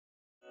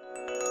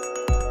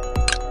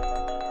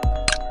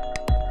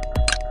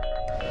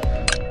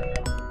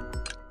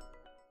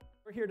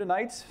here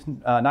tonight,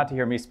 not to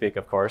hear me speak,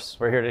 of course.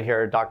 We're here to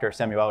hear Dr.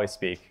 Samueli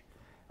speak.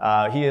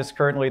 He is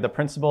currently the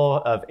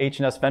principal of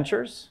H&S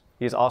Ventures.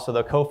 He's also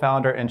the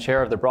co-founder and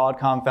chair of the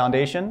Broadcom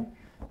Foundation,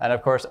 and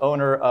of course,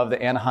 owner of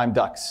the Anaheim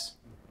Ducks.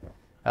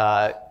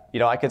 I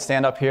could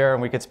stand up here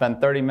and we could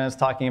spend 30 minutes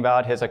talking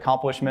about his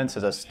accomplishments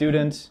as a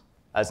student,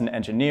 as an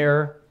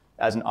engineer,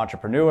 as an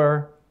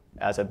entrepreneur,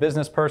 as a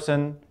business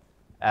person,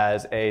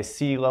 as a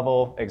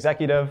C-level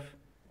executive,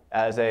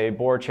 as a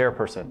board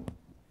chairperson.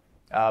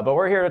 But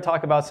we're here to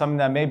talk about something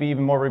that may be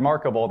even more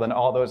remarkable than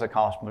all those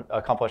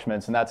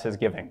accomplishments, and that's his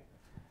giving.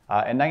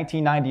 In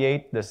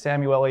 1998, the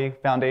Samueli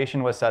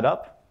Foundation was set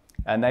up,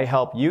 and they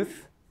help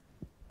youth,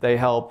 they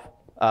help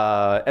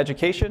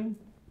education,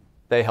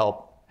 they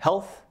help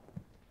health,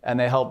 and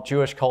they help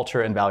Jewish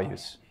culture and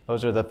values.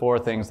 Those are the four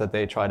things that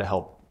they try to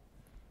help.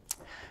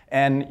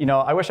 And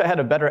I wish I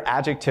had a better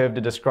adjective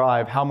to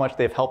describe how much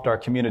they've helped our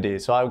community.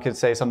 So I could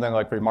say something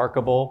like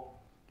remarkable,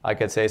 I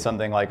could say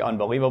something like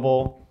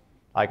unbelievable,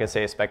 I could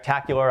say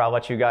spectacular. I'll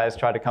let you guys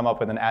try to come up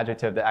with an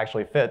adjective that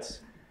actually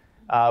fits.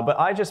 But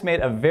I just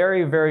made a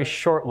very, very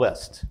short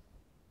list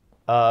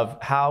of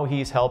how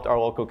he's helped our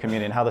local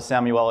community and how the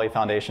Samueli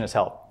Foundation has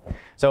helped.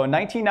 So in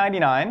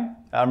 1999,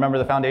 remember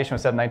the foundation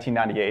was set in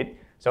 1998.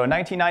 So in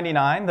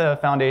 1999, the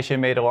foundation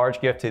made a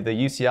large gift to the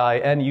UCI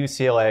and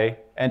UCLA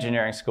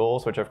engineering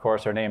schools, which of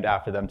course are named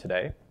after them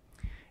today.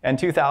 In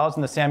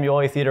 2000, the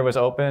Samueli Theater was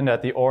opened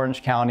at the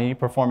Orange County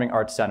Performing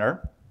Arts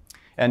Center.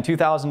 In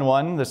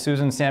 2001, the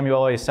Susan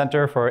Samueli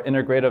Center for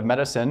Integrative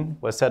Medicine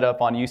was set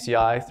up on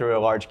UCI through a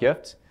large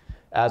gift,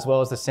 as well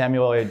as the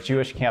Samueli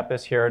Jewish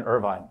campus here in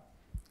Irvine.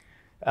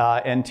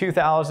 In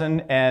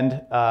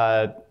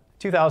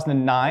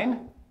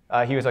 2009,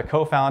 he was a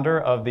co-founder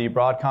of the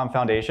Broadcom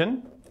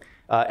Foundation.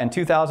 In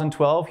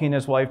 2012, he and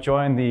his wife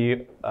joined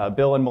the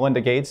Bill and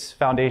Melinda Gates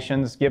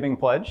Foundation's Giving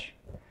Pledge.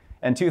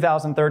 In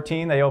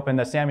 2013, they opened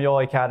the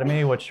Samueli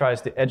Academy, which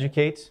tries to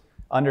educate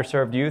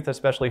underserved youth,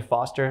 especially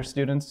foster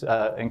students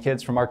and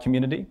kids from our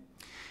community.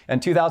 In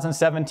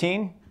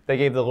 2017, they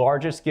gave the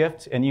largest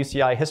gift in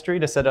UCI history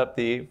to set up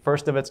the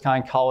first of its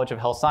kind College of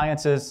Health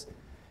Sciences.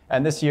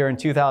 And this year, in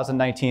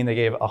 2019, they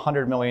gave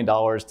 $100 million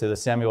to the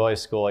Samueli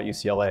School at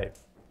UCLA.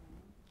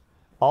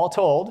 All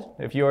told,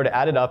 if you were to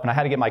add it up, and I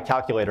had to get my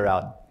calculator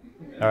out,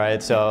 all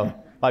right, so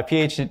my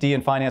PhD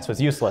in finance was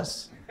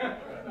useless.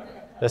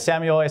 The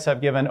Samuelis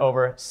have given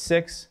over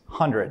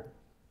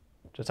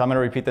I'm going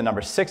to repeat the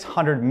number,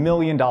 $600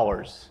 million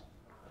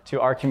to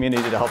our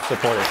community to help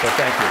support it, so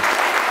thank you.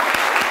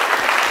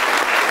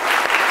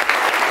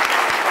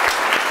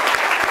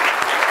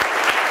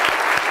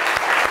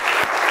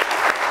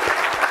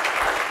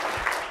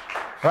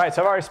 All right,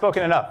 so I've already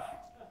spoken enough.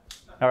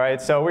 All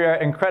right, so we are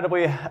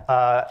incredibly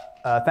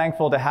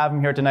thankful to have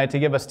him here tonight to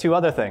give us two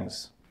other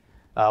things.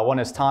 One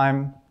is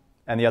time,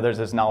 and the other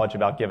is knowledge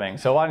about giving.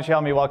 So why don't you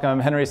help me welcome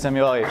Henry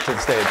Samueli to the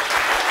stage.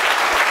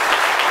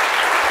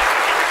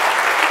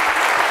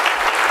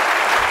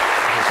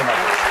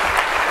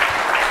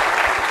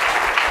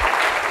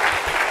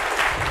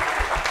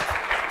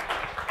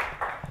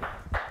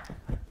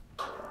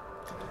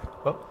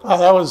 Oh,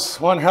 that was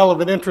one hell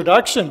of an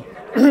introduction.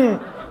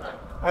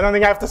 I don't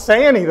think I have to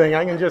say anything.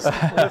 I can just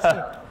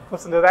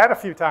listen to that a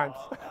few times.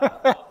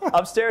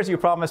 Upstairs, you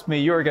promised me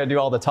you were going to do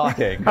all the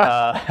talking,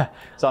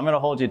 so I'm going to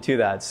hold you to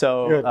that.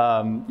 So,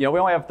 we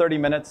only have 30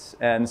 minutes,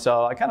 and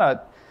so I kind of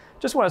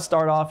just want to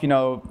start off,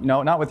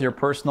 not with your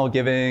personal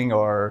giving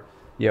or,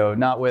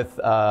 not with,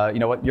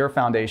 what your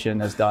foundation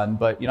has done,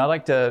 but, I'd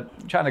like to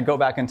try to go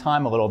back in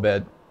time a little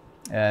bit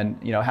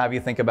and, have you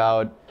think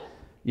about,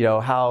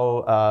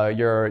 how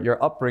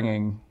your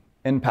upbringing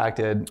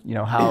impacted,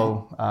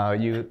 how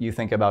you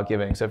think about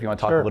giving. So if you want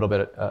to talk a little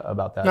bit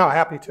about that. No,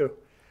 happy to.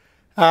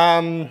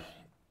 Well,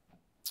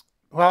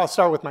 I'll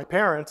start with my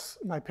parents.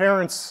 My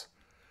parents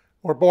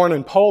were born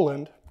in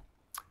Poland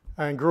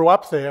and grew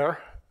up there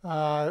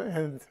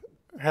and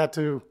had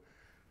to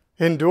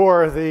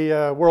endure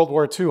the World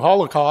War II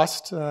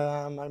Holocaust.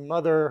 My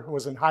mother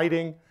was in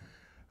hiding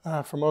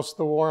for most of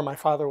the war. My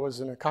father was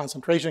in a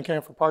concentration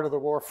camp for part of the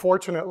war.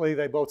 Fortunately,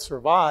 they both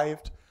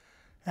survived.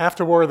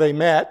 After war, they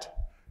met,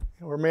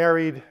 were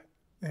married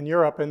in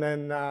Europe, and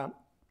then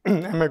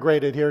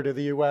immigrated here to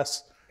the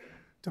US,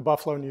 to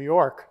Buffalo, New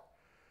York.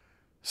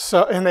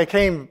 And they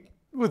came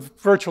with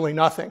virtually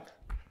nothing,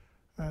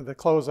 the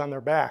clothes on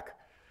their back.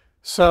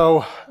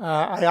 So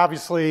I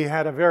obviously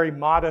had a very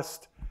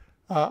modest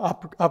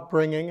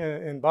upbringing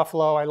in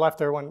Buffalo. I left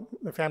there when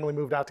the family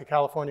moved out to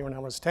California when I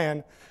was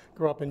 10,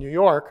 grew up in New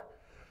York.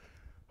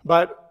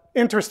 But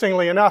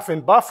interestingly enough,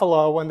 in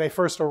Buffalo, when they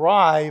first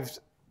arrived,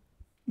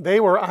 they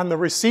were on the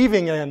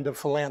receiving end of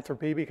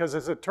philanthropy because,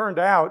 as it turned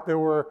out, there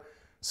were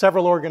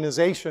several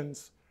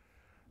organizations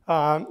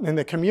in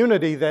the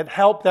community that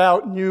helped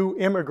out new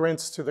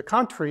immigrants to the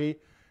country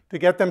to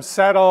get them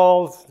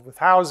settled with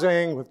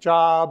housing, with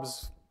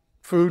jobs,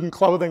 food and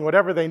clothing,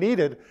 whatever they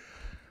needed.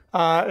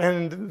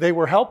 And they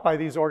were helped by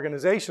these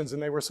organizations,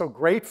 and they were so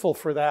grateful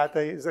for that.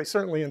 They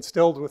certainly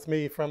instilled with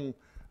me from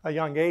a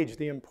young age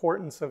the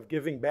importance of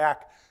giving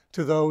back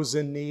to those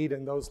in need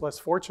and those less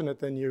fortunate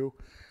than you.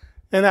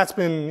 And that's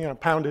been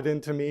pounded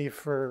into me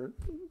for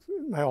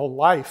my whole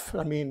life.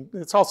 I mean,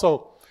 it's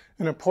also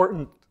an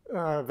important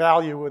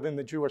value within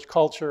the Jewish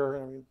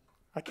culture. I mean,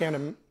 I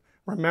can't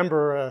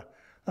remember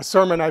a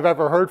sermon I've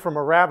ever heard from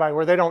a rabbi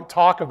where they don't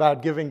talk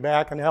about giving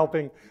back and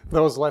helping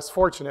those less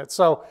fortunate.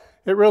 So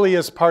it really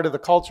is part of the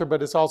culture,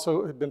 but it's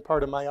also been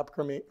part of my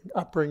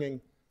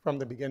upbringing from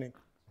the beginning.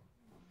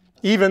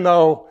 Even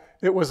though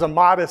it was a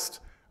modest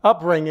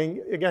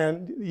upbringing,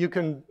 again, you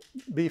can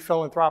be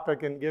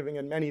philanthropic and giving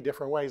in many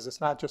different ways.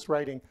 It's not just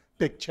writing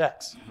big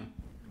checks.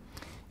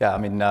 Yeah, I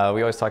mean,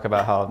 we always talk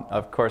about how,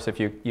 of course, if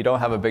you don't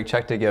have a big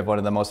check to give, one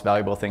of the most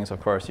valuable things, of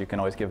course, you can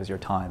always give is your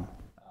time.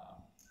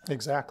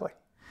 Exactly.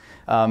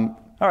 All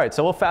right,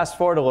 so we'll fast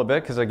forward a little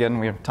bit because, again,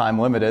 we have time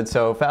limited.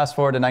 So fast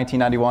forward to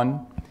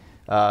 1991.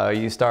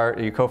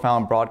 You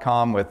co-found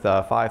Broadcom with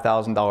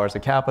 $5,000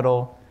 of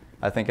capital.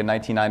 I think in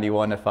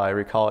 1991, if I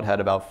recall, it had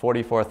about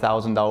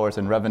 $44,000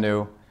 in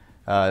revenue.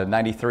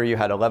 93, you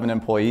had 11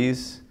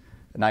 employees.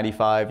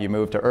 95, you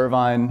moved to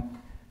Irvine.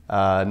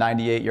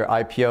 98, your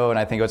IPO, and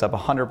I think it was up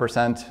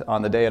 100%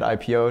 on the day it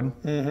IPO'd.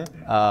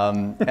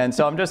 Mm-hmm. And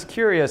so I'm just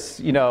curious,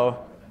 you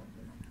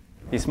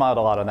smiled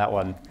a lot on that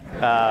one.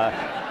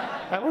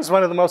 That was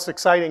one of the most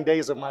exciting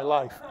days of my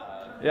life.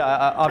 Yeah,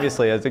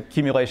 obviously, it's an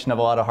accumulation of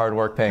a lot of hard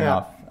work paying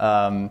off.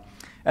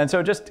 And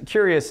so just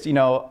curious,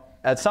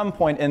 at some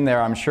point in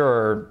there, I'm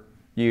sure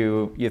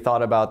you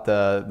thought about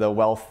the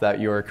wealth that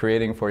you were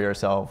creating for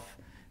yourself.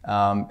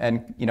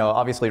 And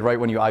obviously, right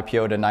when you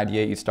IPO'd in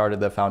 98, you started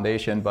the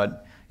foundation.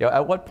 But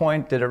at what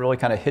point did it really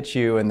kind of hit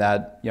you in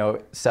that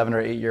 7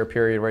 or 8 year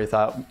period where you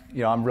thought,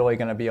 I'm really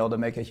going to be able to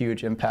make a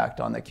huge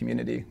impact on the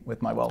community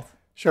with my wealth?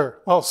 Sure.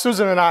 Well,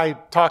 Susan and I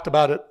talked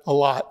about it a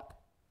lot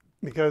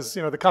because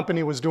the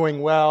company was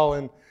doing well,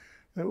 and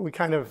we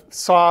kind of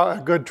saw a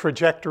good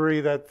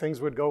trajectory that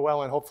things would go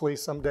well and hopefully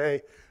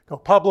someday go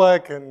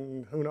public,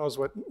 and who knows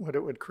what it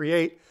would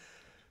create.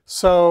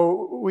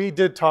 So we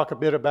did talk a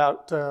bit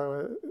about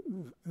the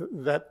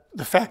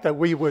fact that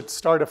we would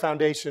start a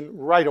foundation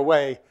right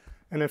away.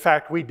 And in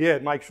fact, we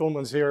did. Mike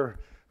Schulman's here,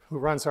 who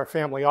runs our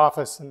family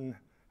office, and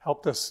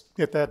helped us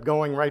get that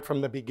going right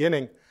from the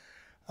beginning.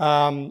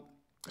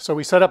 So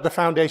we set up the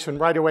foundation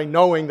right away,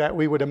 knowing that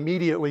we would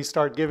immediately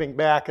start giving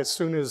back as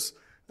soon as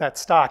that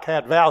stock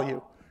had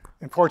value.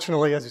 And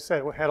fortunately, as you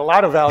said, it had a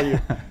lot of value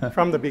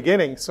from the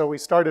beginning. So we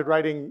started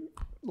writing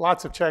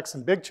lots of checks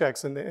and big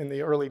checks in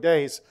the early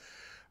days.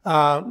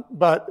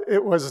 But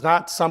it was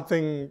not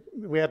something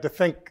we had to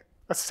think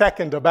a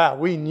second about.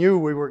 We knew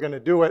we were going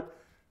to do it.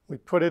 We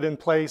put it in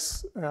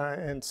place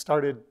and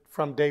started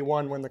from day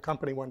one when the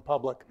company went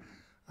public,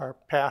 our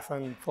path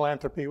on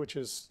philanthropy, which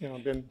has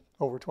been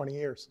over 20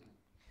 years.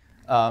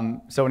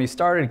 So when you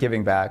started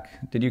giving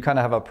back, did you kind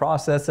of have a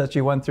process that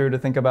you went through to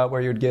think about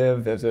where you'd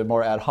give? Is it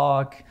more ad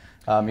hoc?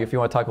 If you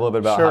want to talk a little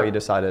bit about how you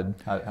decided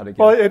how to give.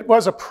 Well, it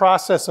was a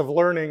process of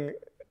learning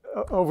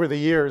over the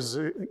years.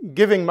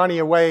 Giving money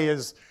away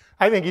is,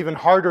 I think, even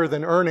harder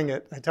than earning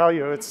it. I tell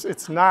you,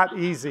 it's not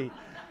easy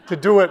to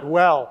do it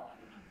well.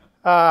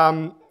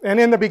 And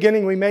in the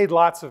beginning, we made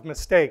lots of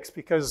mistakes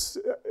because,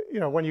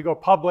 when you go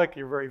public,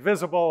 you're very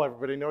visible.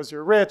 Everybody knows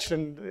you're rich,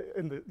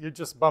 and you're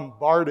just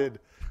bombarded,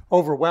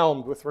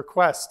 overwhelmed with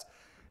requests.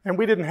 And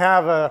we didn't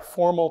have a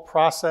formal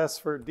process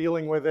for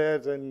dealing with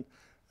it and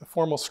a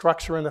formal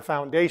structure in the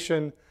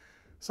foundation.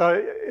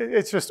 So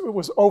it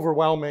was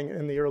overwhelming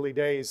in the early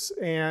days.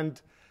 And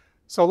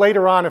so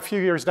later on, a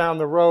few years down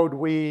the road,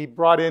 we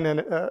brought in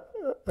a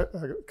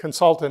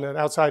consultant, an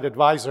outside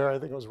advisor. I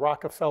think it was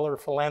Rockefeller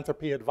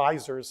Philanthropy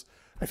Advisors.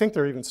 I think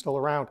they're even still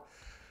around.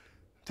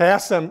 To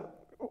ask them,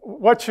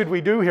 what should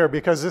we do here?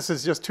 Because this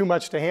is just too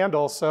much to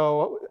handle.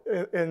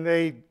 And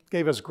they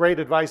gave us great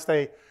advice.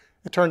 It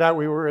turned out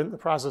we were in the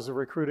process of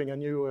recruiting a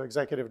new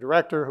executive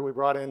director who we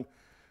brought in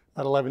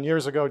about 11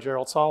 years ago,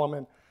 Gerald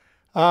Solomon.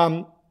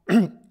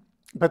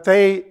 But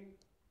they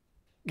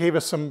gave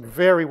us some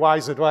very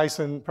wise advice,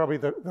 and probably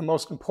the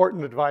most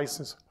important advice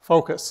is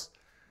focus.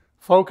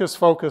 Focus,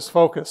 focus,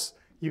 focus.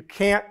 You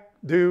can't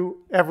do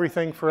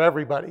everything for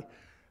everybody.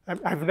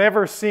 I've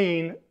never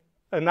seen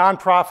a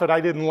nonprofit I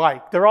didn't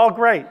like. They're all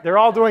great. They're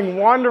all doing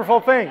wonderful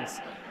things.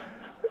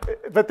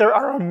 But there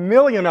are a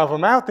million of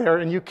them out there,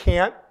 and you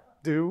can't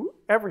do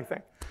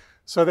everything.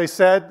 So they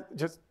said,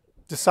 just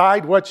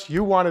decide what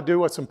you want to do,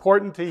 what's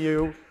important to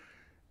you,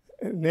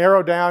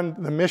 narrow down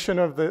the mission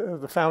of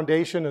the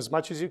foundation as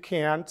much as you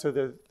can to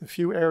the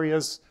few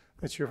areas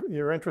that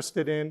you're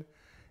interested in,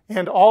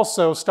 and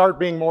also start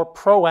being more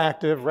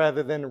proactive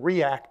rather than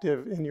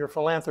reactive in your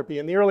philanthropy.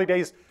 In the early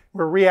days,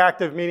 we're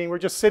reactive, meaning we're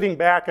just sitting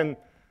back and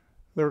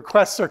the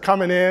requests are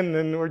coming in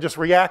and we're just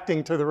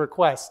reacting to the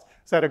request.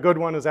 Is that a good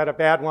one? Is that a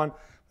bad one?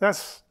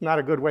 That's not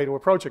a good way to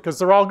approach it because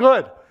they're all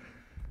good.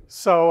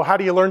 So how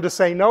do you learn to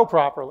say no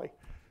properly?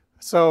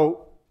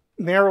 So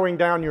narrowing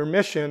down your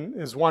mission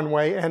is one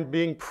way, and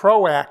being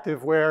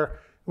proactive where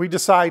we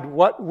decide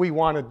what we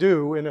want to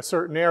do in a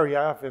certain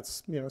area, if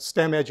it's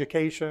STEM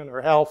education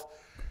or health,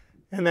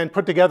 and then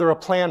put together a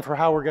plan for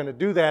how we're going to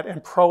do that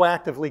and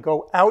proactively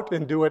go out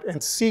and do it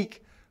and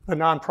seek the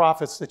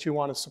nonprofits that you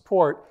want to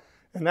support.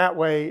 And that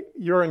way,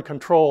 you're in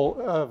control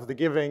of the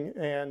giving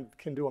and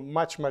can do a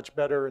much, much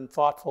better and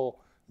thoughtful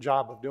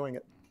job of doing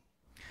it.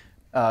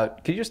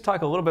 Could you just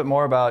talk a little bit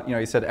more about,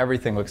 you said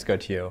everything looks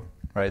good to you,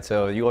 right?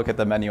 So you look at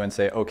the menu and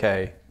say,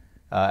 okay,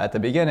 at the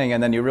beginning,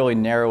 and then you really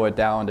narrow it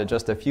down to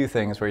just a few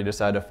things where you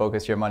decide to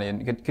focus your money.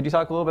 And could you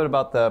talk a little bit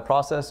about the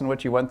process in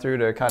which you went through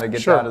to kind of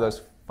get Sure. down to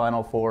those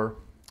final four?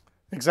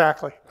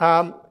 Exactly.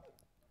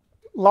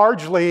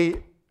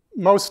 Largely,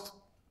 most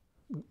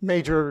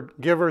major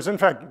givers, in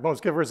fact,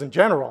 most givers in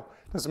general,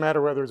 doesn't matter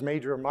whether it's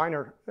major or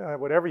minor,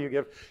 whatever you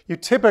give, you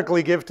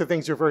typically give to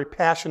things you're very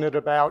passionate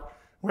about,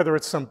 whether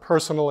it's some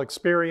personal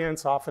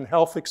experience, often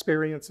health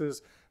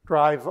experiences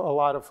drive a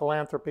lot of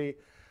philanthropy.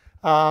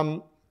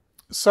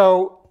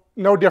 So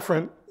no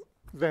different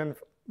than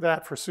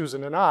that for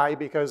Susan and I,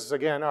 because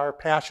again, our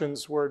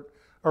passions were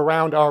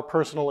around our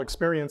personal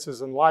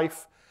experiences in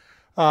life.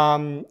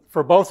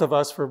 For both of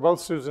us, for both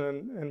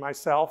Susan and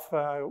myself,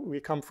 we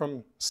come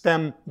from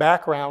STEM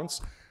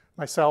backgrounds,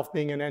 myself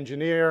being an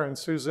engineer, and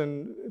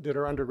Susan did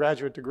her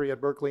undergraduate degree at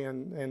Berkeley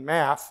in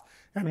math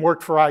and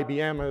worked for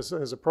IBM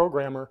as a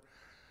programmer.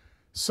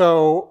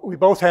 So we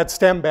both had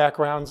STEM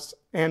backgrounds,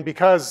 and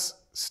because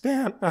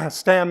STEM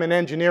and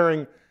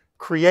engineering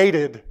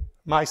created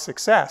my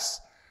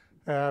success,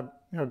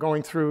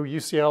 going through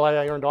UCLA,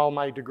 I earned all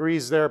my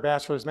degrees there,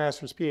 bachelor's,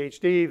 master's,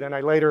 PhD. Then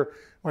I later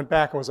went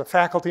back and was a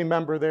faculty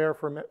member there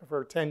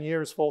for 10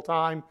 years full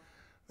time,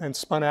 then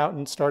spun out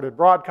and started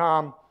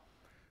Broadcom.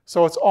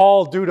 So it's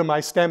all due to my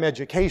STEM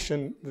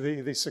education,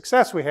 the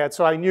success we had.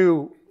 So I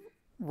knew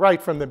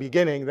right from the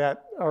beginning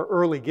that our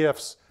early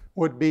gifts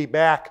would be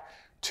back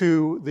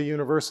to the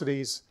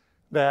universities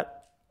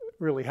that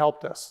really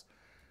helped us.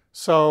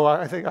 So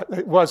I think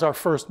it was our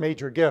first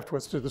major gift,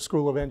 was to the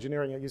School of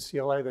Engineering at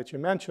UCLA that you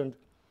mentioned.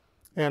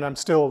 And I'm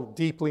still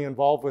deeply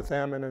involved with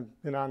them and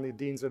have been on the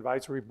Dean's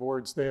Advisory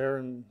Boards there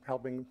and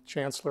helping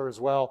Chancellor as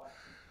well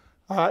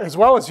as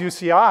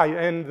UCI.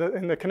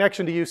 And the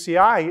connection to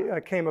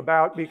UCI came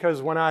about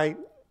because when I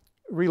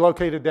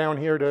relocated down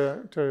here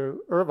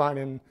to Irvine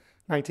in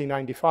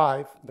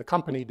 1995, the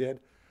company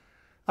did,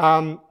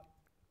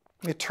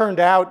 it turned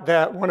out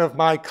that one of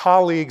my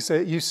colleagues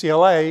at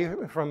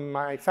UCLA from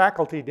my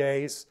faculty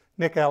days,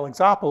 Nick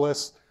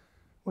Alexopoulos,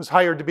 was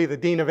hired to be the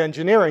Dean of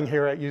Engineering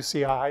here at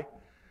UCI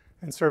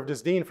and served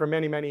as Dean for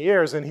many, many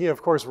years. And he,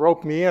 of course,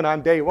 roped me in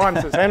on day one,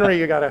 says, Henry,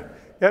 you got to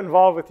get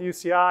involved with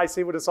UCI,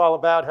 see what it's all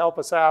about, help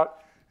us out.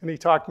 And he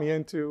talked me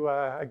into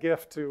a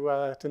gift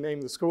to name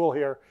the school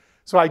here.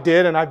 So I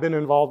did, and I've been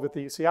involved with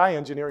the UCI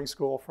Engineering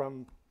School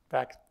from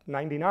back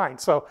 '99.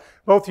 So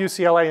both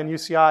UCLA and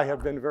UCI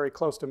have been very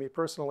close to me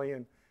personally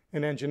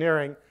in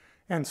engineering.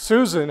 And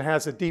Susan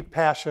has a deep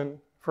passion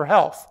for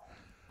health.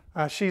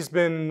 She's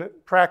been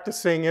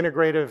practicing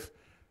integrative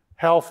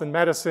health and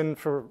medicine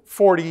for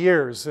 40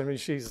 years. I mean,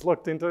 she's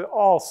looked into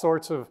all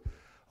sorts of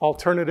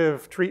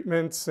alternative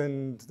treatments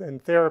and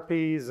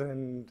therapies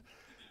and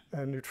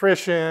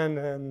nutrition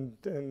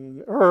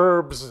and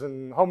herbs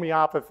and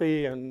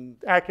homeopathy and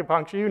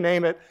acupuncture, you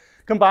name it,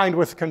 combined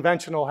with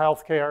conventional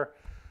health care.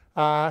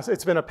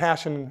 It's been a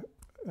passion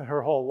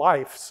her whole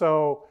life.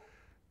 So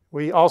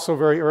we also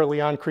very early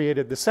on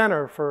created the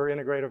Center for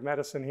Integrative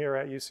Medicine here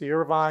at UC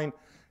Irvine,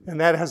 and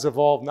that has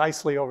evolved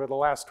nicely over the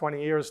last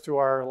 20 years to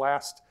our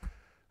last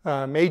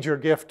major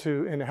gift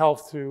in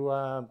health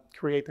to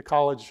create the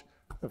College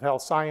of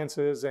Health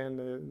Sciences and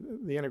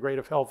the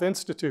Integrative Health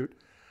Institute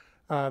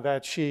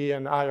that she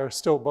and I are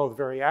still both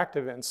very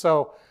active in.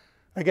 So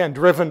again,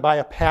 driven by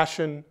a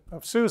passion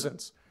of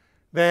Susan's.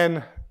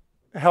 Then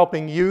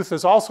helping youth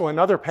is also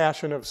another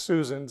passion of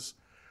Susan's.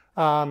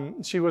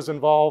 She was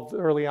involved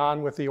early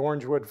on with the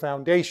Orangewood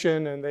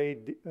Foundation, and they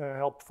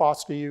help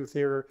foster youth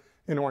here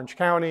in Orange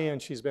County,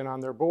 and she's been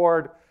on their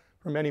board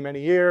for many,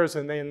 many years.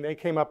 And then they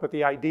came up with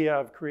the idea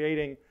of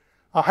creating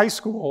a high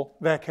school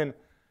that can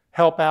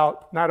help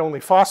out not only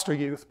foster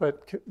youth,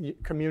 but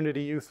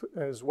community youth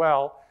as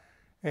well.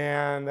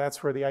 And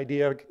that's where the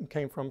idea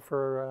came from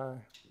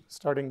for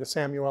starting the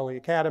Samueli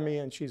Academy,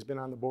 and she's been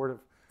on the board of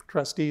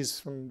trustees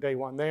from day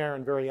one there,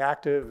 and very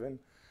active and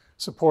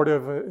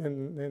supportive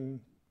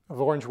of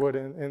Orangewood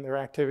in their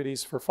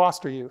activities for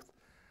foster youth.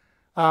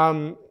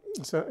 And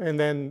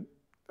then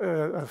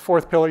a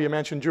fourth pillar, you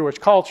mentioned Jewish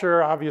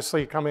culture,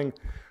 obviously coming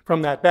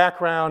from that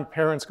background,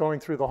 parents going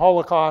through the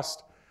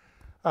Holocaust.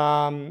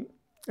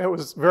 It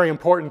was very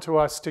important to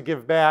us to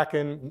give back,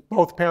 and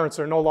both parents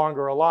are no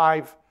longer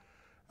alive.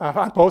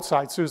 On both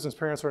sides, Susan's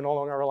parents are no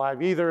longer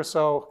alive either,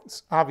 so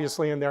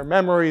obviously in their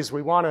memories,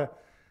 we want to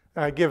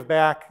give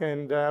back,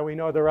 and we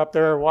know they're up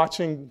there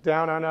watching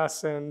down on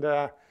us, and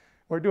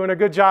we're doing a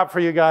good job for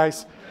you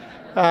guys.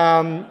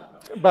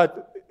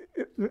 But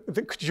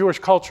the Jewish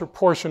culture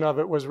portion of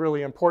it was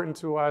really important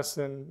to us,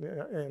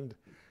 and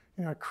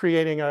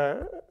creating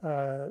a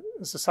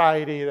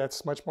society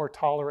that's much more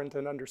tolerant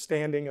and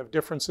understanding of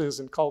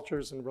differences in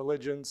cultures and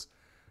religions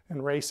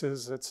and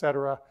races, et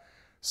cetera.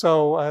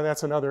 So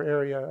that's another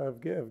area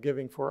of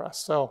giving for us.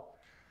 So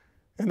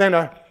And then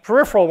a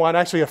peripheral one,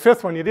 actually a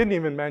fifth one you didn't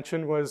even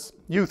mention, was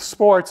youth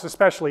sports,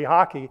 especially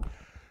hockey.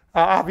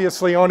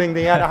 Obviously, owning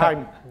the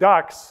Anaheim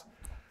Ducks,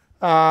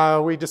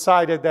 we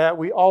decided that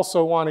we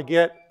also want to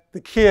get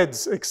the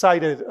kids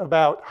excited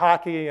about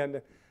hockey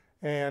and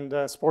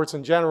sports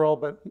in general,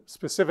 but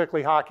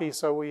specifically hockey.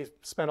 So we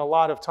spent a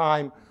lot of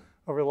time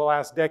over the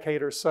last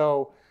decade or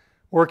so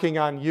working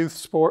on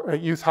youth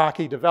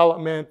hockey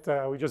development.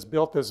 We just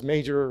built this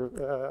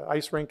major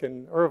ice rink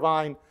in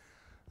Irvine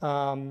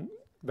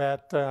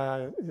that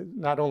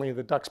not only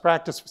the Ducks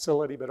practice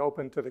facility, but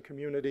open to the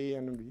community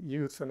and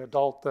youth and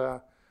adult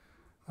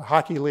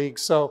hockey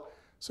leagues. So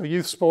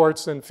youth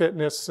sports and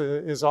fitness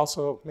is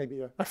also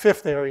maybe a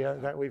fifth area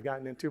that we've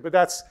gotten into. But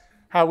that's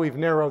how we've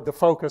narrowed the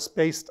focus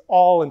based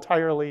all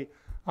entirely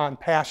on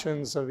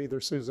passions of either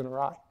Susan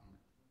or I.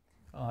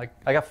 Well,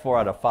 I got 4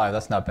 out of 5.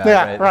 That's not bad.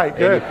 Yeah, right,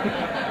 good.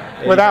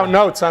 Without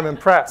notes, I'm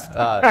impressed.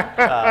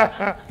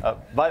 By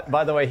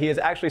the way, he is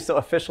actually still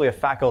officially a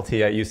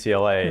faculty at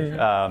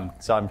UCLA.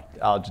 So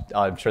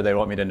I'm sure they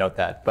want me to note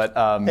that. But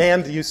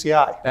and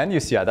UCI. And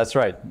UCI, that's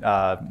right.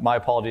 My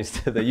apologies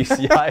to the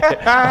UCI.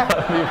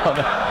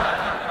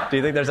 Do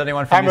you think there's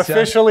anyone from UCI? I'm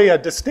officially a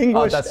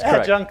distinguished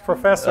adjunct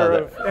professor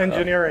of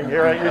engineering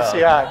here at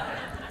UCI.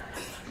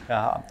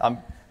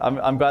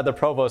 I'm glad the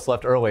provost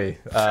left early.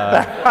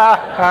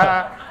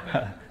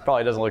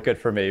 Probably doesn't look good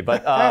for me.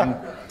 But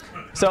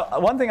so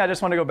one thing I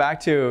just want to go back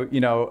to,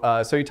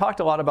 so you talked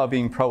a lot about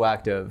being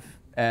proactive.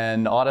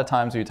 And a lot of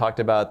times when you talked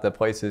about the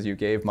places you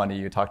gave money,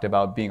 you talked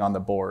about being on the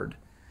board.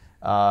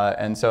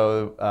 And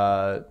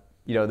so,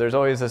 there's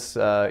always this,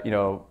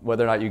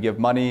 whether or not you give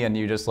money and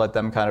you just let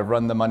them kind of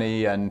run the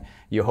money and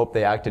you hope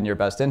they act in your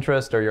best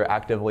interest, or you're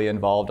actively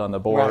involved on the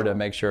board and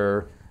make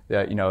sure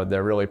that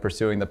they're really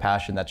pursuing the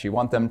passion that you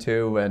want them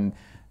to. And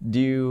do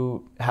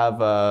you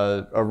have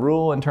a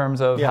rule in terms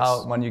of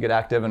when you get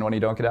active and when you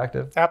don't get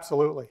active?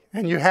 Absolutely.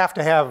 And you have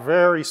to have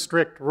very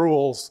strict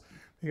rules,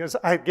 because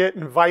I get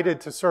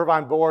invited to serve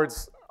on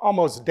boards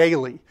almost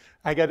daily.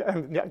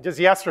 Just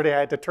yesterday I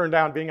had to turn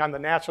down being on the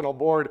national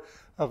board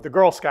of the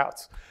Girl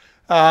Scouts.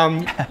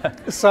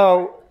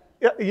 So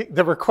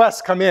the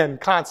requests come in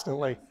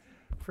constantly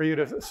for you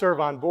to serve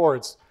on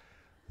boards.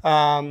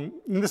 And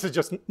this is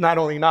just not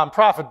only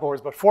nonprofit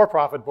boards, but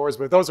for-profit boards,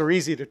 but those are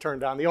easy to turn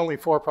down. The only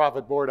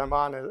for-profit board I'm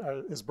on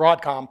is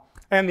Broadcom,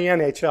 and the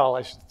NHL,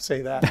 I should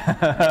say that.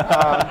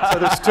 So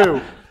there's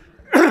 2.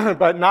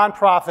 But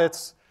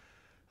nonprofits,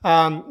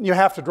 you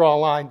have to draw a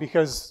line,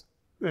 because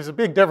there's a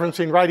big difference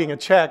between writing a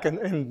check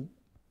and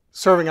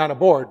serving on a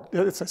board.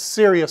 It's a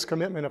serious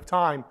commitment of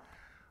time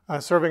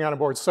serving on a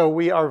board. So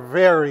we are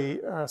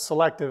very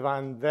selective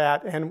on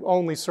that, and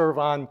only serve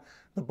on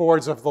the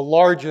boards of the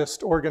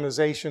largest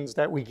organizations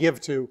that we give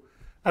to.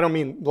 I don't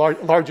mean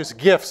largest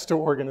gifts to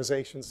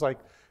organizations, like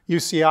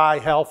UCI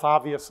Health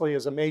obviously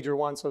is a major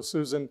one. So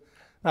Susan,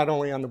 not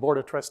only on the board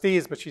of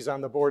trustees, but she's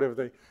on the board of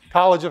the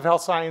College of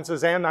Health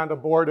Sciences and on the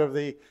board of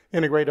the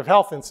Integrative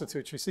Health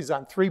Institute. She's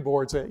on 3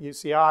 boards at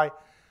UCI.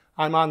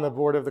 I'm on the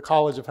board of the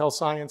College of Health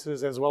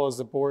Sciences, as well as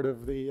the board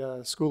of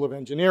the School of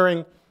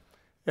Engineering,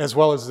 as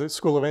well as the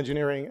School of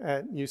Engineering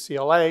at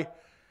UCLA.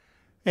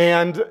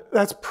 And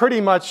that's pretty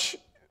much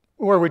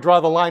where we draw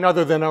the line,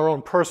 other than our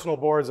own personal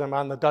boards. I'm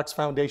on the Ducks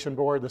Foundation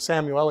board, the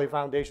Samueli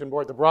Foundation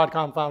board, the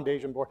Broadcom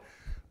Foundation board.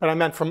 But I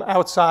meant from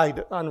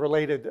outside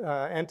unrelated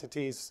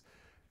entities,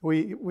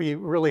 we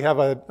really have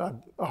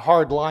a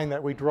hard line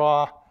that we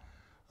draw.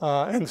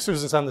 And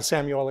Susan's on the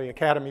Samueli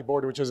Academy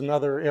board, which is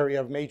another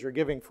area of major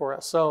giving for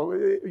us. So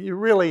you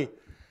really,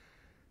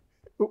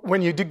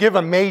 when you do give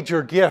a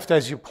major gift,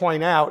 as you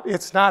point out,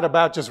 it's not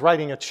about just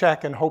writing a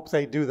check and hope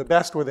they do the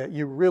best with it.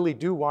 You really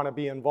do want to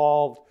be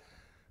involved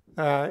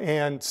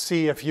and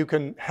see if you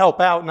can help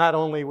out, not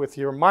only with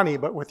your money,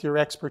 but with your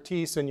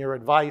expertise and your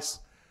advice.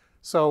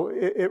 So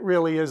it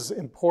really is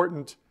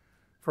important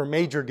for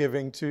major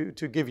giving to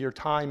give your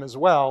time as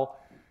well.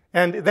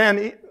 And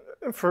then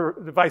for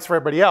advice for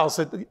everybody else,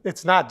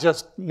 it's not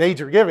just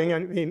major giving. I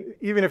mean,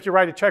 even if you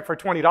write a check for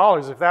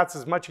 $20, if that's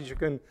as much as you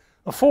can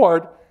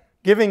afford,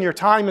 giving your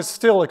time is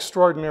still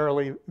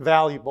extraordinarily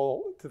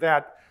valuable to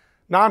that.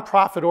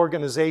 Nonprofit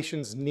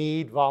organizations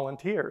need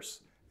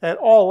volunteers at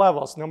all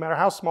levels. No matter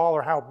how small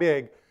or how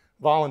big,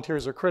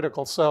 volunteers are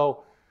critical.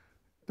 So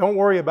don't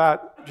worry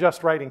about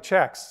just writing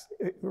checks.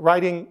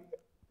 Writing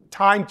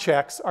time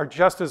checks are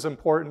just as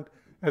important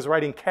as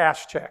writing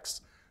cash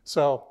checks.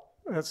 So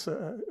that's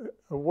a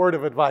word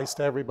of advice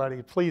to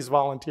everybody. Please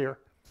volunteer.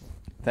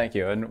 Thank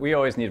you. And we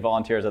always need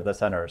volunteers at the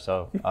center,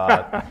 so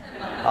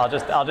I'll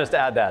just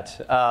add that.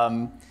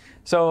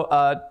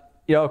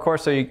 Of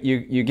course, so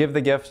you give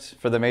the gift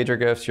for the major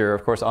gifts. You're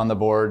of course on the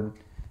board.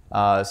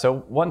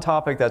 So one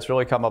topic that's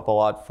really come up a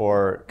lot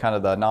for kind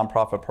of the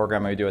nonprofit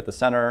program we do at the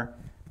center.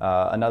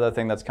 Another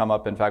thing that's come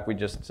up, in fact,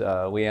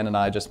 Leanne and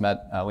I just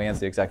met. Leanne's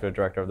the executive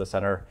director of the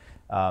center.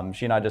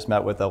 She and I just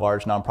met with a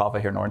large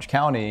nonprofit here in Orange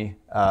County,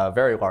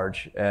 very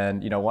large.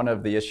 And one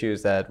of the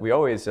issues that we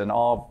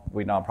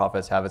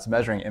nonprofits have is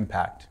measuring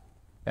impact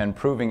and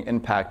proving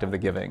impact of the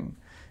giving.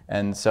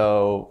 And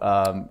so,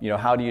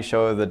 how do you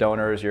show the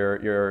donors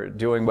you're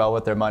doing well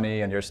with their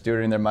money and you're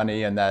stewarding their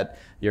money and that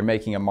you're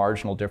making a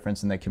marginal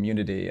difference in the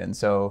community? And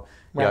so,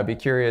 I'd be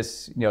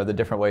curious, the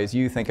different ways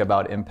you think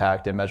about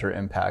impact and measure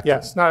impact.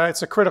 Yes, no,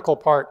 it's a critical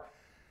part.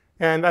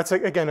 And that's,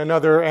 again,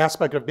 another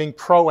aspect of being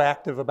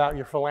proactive about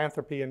your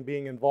philanthropy and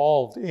being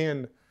involved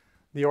in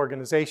the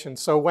organization.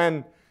 So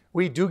when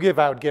we do give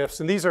out gifts,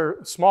 and these are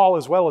small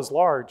as well as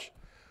large,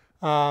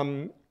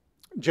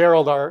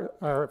 Gerald,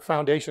 our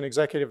foundation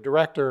executive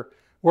director,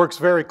 works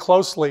very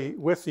closely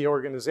with the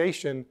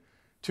organization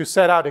to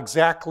set out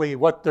exactly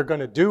what they're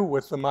going to do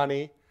with the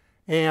money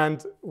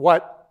and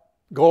what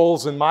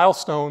goals and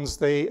milestones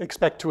they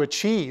expect to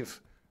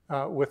achieve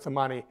with the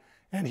money.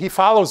 And he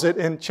follows it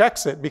and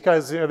checks it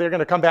because they're going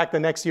to come back the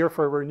next year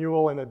for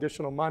renewal and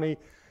additional money.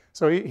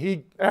 So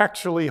he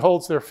actually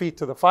holds their feet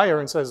to the fire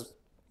and says,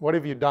 what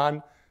have you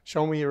done?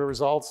 Show me your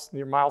results,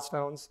 your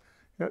milestones.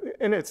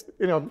 And it's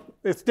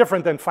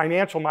different than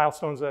financial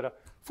milestones at a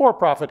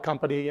for-profit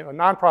company.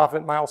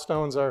 Nonprofit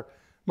milestones are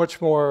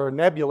much more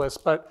nebulous,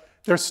 but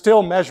they're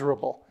still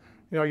measurable.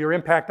 Your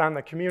impact on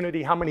the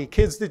community, how many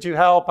kids did you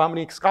help, how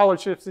many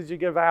scholarships did you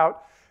give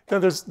out?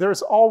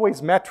 There's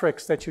always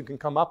metrics that you can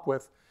come up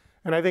with.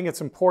 And I think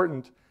it's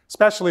important,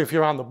 especially if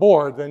you're on the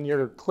board, then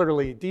you're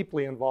clearly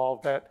deeply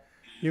involved, that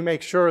you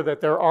make sure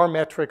that there are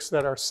metrics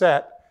that are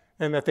set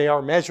and that they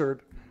are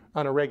measured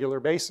on a regular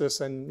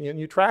basis, and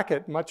you track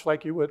it much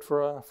like you would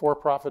for a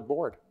for-profit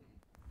board.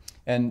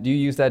 And do you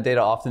use that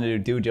data often to do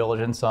due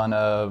diligence on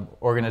an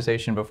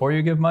organization before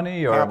you give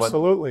money? Or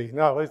absolutely.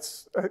 No,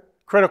 it's a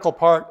critical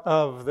part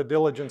of the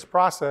diligence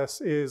process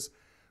is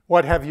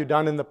what have you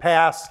done in the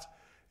past?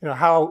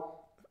 How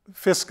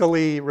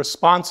fiscally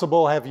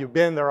responsible have you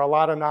been? There are a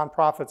lot of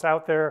nonprofits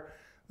out there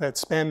that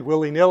spend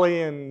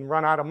willy-nilly and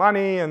run out of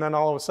money, and then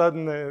all of a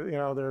sudden,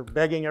 they're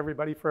begging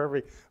everybody for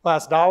every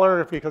last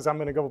dollar because I'm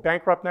going to go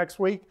bankrupt next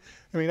week.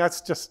 I mean,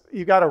 that's just,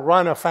 you got to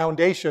run a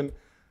foundation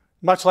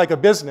much like a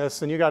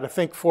business, and you got to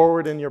think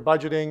forward in your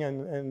budgeting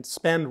and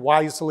spend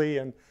wisely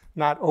and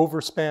not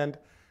overspend.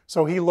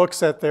 So he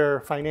looks at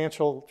their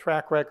financial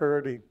track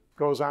record. He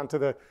goes on to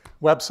the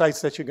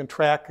websites that you can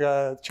track.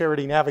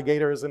 Charity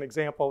Navigator is an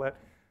example that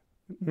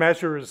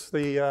measures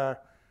the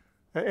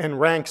and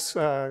ranks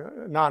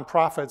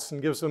nonprofits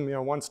and gives them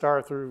 1 star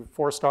through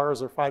 4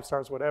 stars or 5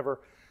 stars,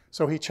 whatever.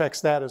 So he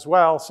checks that as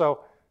well.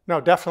 So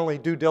no, definitely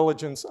due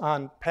diligence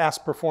on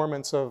past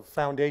performance of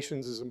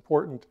foundations is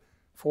important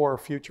for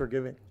future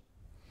giving.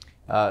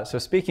 So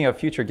speaking of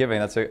future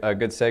giving, that's a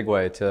good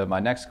segue to my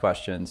next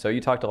question. So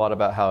you talked a lot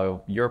about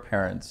how your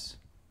parents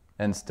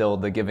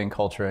instilled the giving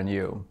culture in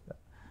you.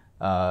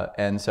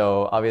 And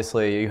so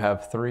obviously you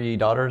have 3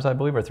 daughters, I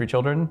believe, or 3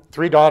 children?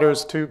 3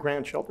 daughters, 2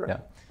 grandchildren. Yeah.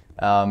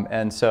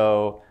 And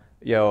so,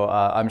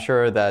 I'm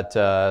sure that,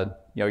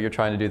 you're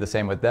trying to do the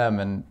same with them.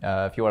 And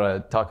if you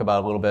want to talk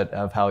about a little bit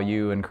of how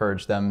you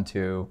encourage them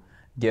to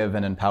give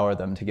and empower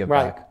them to give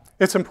back.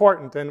 It's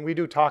important, and we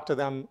do talk to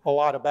them a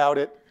lot about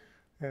it.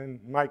 And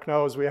Mike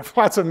knows we have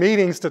lots of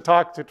meetings to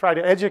try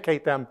to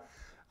educate them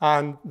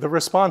on the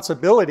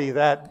responsibility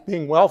that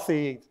being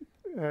wealthy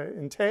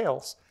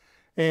entails.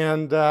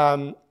 And,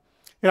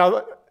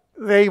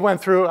 they went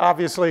through,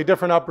 obviously, a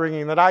different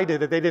upbringing than I did.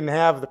 They didn't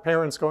have the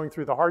parents going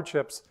through the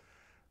hardships.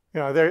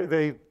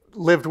 They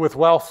lived with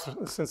wealth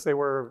since they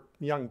were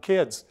young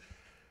kids.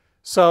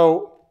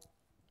 So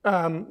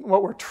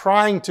what we're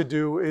trying to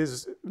do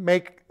is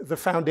make the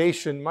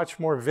foundation much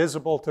more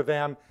visible to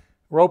them,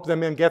 rope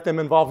them in, get them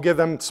involved, give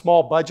them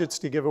small budgets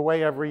to give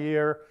away every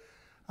year.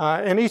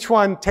 And each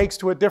one takes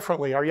to it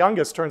differently. Our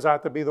youngest turns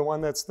out to be the one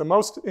that's the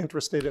most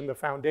interested in the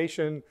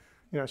foundation.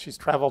 She's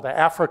traveled to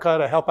Africa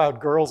to help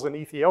out girls in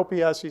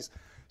Ethiopia.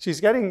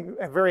 She's getting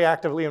very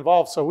actively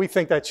involved. So we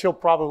think that she'll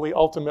probably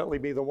ultimately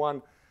be the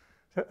one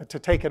to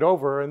take it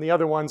over. And the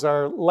other ones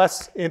are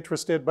less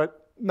interested,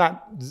 but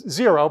not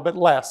zero, but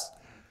less.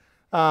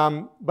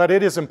 But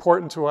it is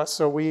important to us.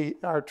 So we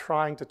are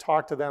trying to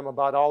talk to them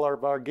about all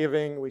of our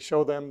giving. We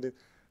show them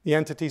the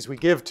entities we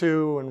give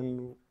to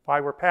and why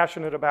we're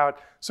passionate about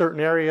certain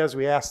areas.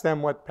 We ask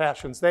them what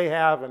passions they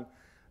have and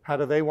how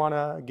do they want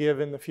to give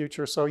in the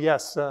future. So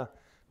yes,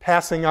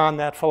 passing on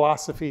that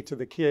philosophy to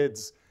the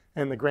kids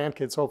and the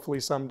grandkids, hopefully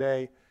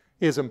someday,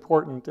 is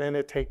important, and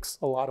it takes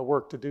a lot of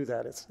work to do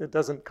that. It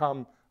doesn't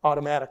come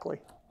automatically.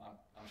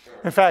 I'm sure.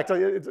 In fact,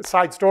 a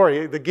side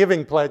story, the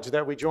Giving Pledge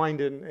that we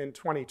joined in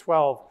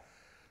 2012,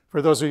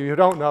 for those of you who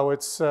don't know,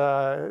 it's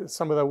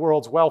some of the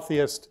world's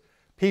wealthiest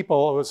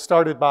people. It was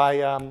started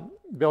by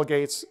Bill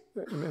Gates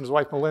and his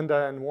wife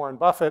Melinda and Warren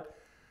Buffett,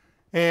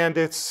 and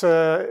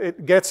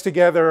it gets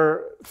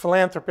together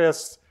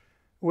philanthropists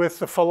with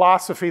the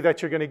philosophy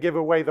that you're going to give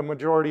away the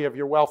majority of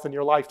your wealth in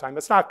your lifetime.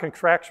 It's not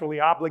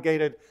contractually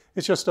obligated.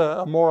 It's just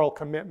a moral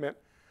commitment.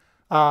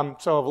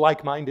 So of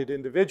like-minded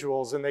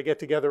individuals, and they get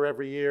together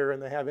every year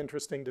and they have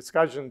interesting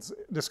discussions.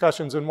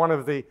 And one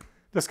of the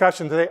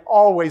discussions they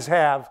always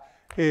have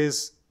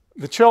is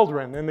the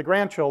children and the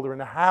grandchildren.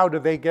 How do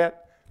they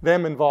get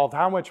them involved?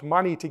 How much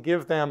money to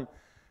give them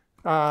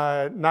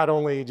not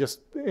only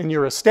just in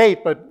your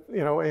estate, but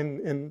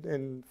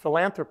in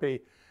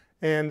philanthropy.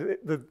 And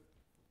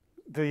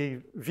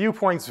the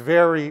viewpoints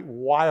vary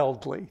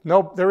wildly.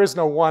 No, there is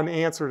no one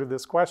answer to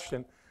this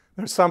question.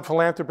 There's some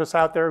philanthropists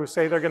out there who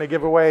say they're going to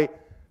give away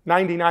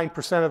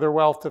 99% of their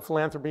wealth to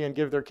philanthropy and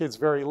give their kids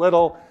very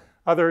little.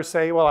 Others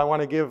say, well, I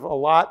want to give a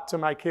lot to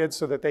my kids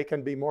so that they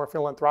can be more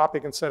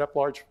philanthropic and set up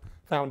large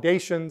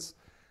foundations.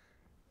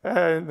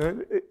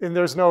 And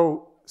there's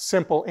no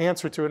simple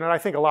answer to it. And I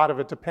think a lot of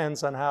it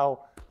depends on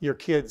how your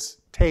kids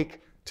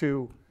take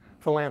to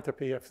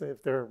philanthropy. If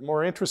they're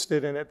more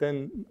interested in it,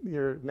 then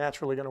you're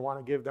naturally going to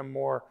want to give them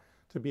more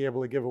to be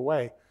able to give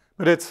away.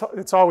 But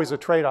it's always a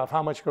trade-off.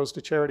 How much goes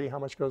to charity? How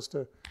much goes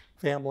to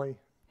family?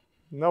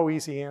 No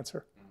easy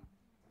answer.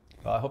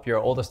 Well, I hope your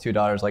oldest two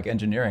daughters like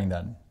engineering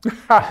then.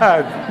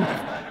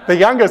 The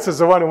youngest is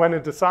the one who went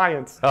into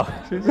science. Oh.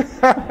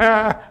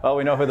 Well,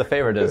 we know who the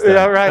favorite is then.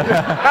 Yeah, right.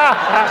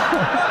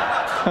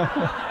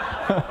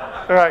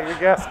 Right, you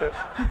guessed it.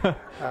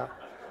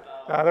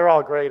 They're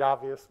all great,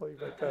 obviously,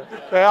 but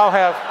they all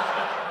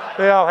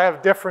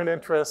have different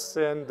interests,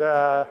 and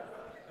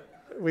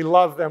we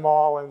love them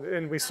all,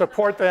 and we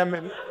support them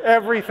in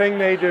everything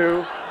they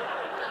do.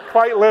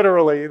 Quite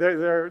literally,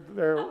 they're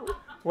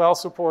well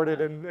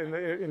supported and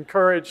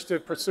encouraged to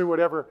pursue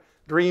whatever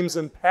dreams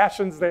and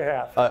passions they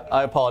have.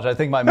 I apologize. I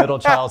think my middle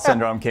child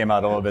syndrome came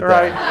out a little bit there.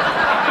 Right.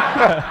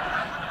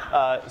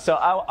 So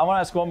I want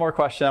to ask one more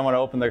question. I want to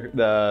open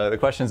the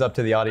questions up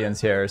to the audience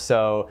here.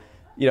 So,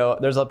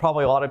 there's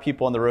probably a lot of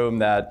people in the room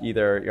that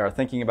either are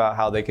thinking about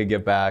how they could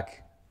give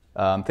back,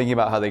 thinking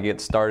about how they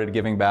get started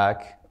giving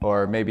back,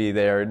 or maybe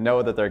they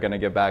know that they're going to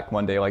give back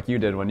one day like you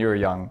did when you were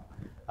young.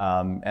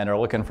 And are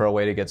looking for a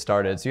way to get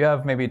started. So you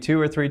have maybe 2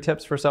 or 3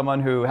 tips for someone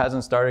who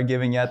hasn't started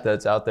giving yet,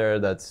 that's out there,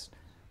 that's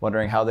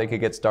wondering how they could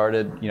get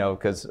started,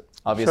 because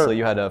obviously Sure.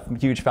 You had a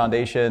huge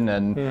foundation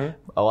and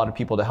a lot of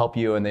people to help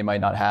you, and they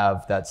might not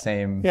have that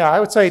same Yeah, I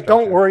would say structure.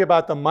 don't worry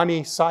about the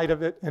money side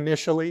of it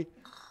initially.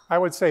 I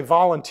would say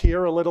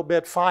volunteer a little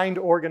bit. Find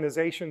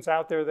organizations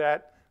out there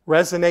that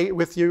resonate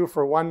with you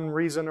for one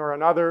reason or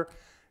another,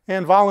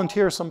 and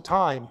volunteer some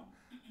time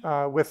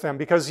with them,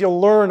 because you'll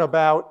learn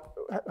about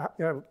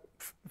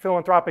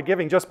philanthropic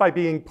giving just by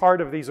being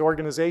part of these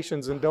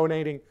organizations and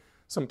donating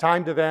some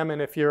time to them. And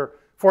if you're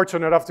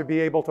fortunate enough to be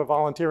able to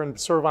volunteer and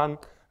serve on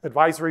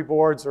advisory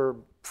boards or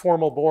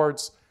formal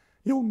boards,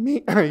 you'll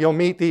meet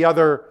the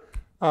other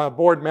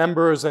board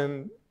members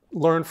and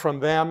learn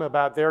from them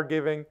about their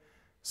giving.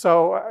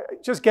 So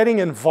just getting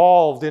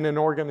involved in an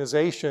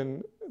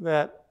organization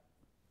that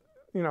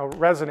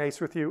resonates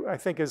with you, I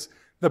think, is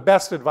the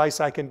best advice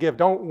I can give.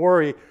 Don't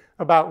worry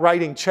about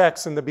writing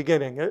checks in the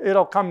beginning.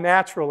 It'll come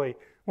naturally.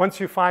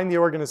 Once you find the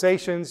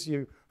organizations,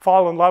 you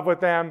fall in love with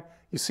them,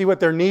 you see what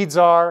their needs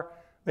are.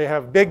 They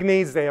have big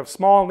needs, they have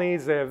small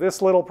needs, they have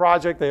this little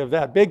project, they have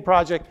that big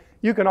project.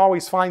 You can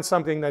always find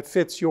something that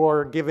fits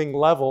your giving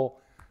level,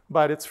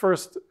 but it's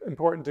first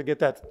important to get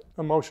that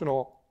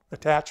emotional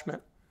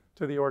attachment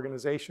to the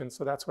organization.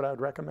 So that's what I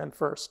would recommend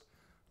first.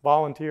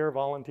 Volunteer,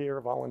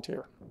 volunteer,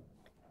 volunteer.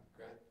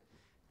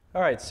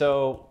 All right,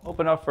 so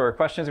open up for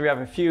questions. We have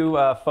a few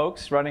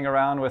folks running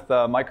around with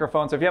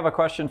microphones. So if you have a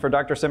question for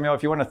Dr. Samueli,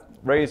 if you want to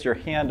raise your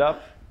hand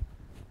up.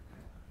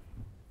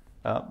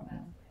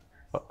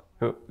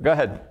 Go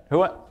ahead.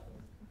 Who?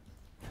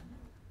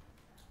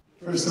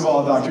 First of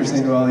all, Dr.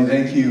 Samueli,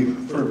 thank you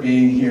for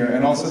being here,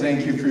 and also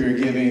thank you for your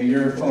giving.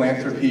 Your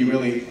philanthropy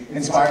really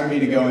inspired me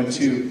to go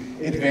into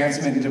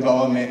advancement and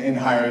development in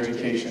higher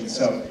education.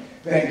 So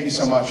thank you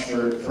so much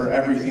for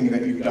everything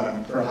that you've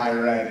done for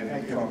higher ed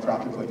and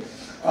philanthropically.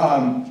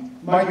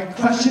 My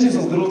question is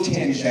a little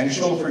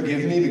tangential,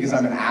 forgive me, because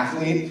I'm an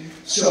athlete.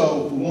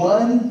 So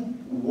one,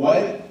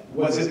 what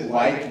was it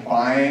like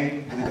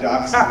buying the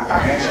Ducks as a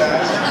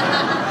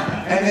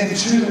franchise? And then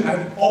 2,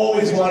 I've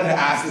always wanted to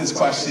ask this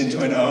question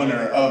to an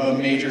owner of a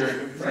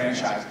major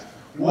franchise.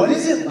 What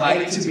is it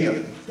like to be a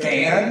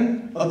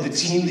fan of the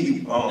team that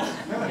you own?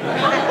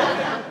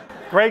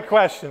 Great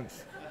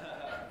questions.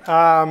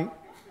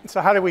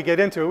 So how did we get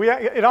into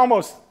it? It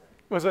almost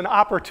was an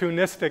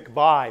opportunistic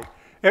buy.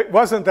 It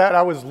wasn't that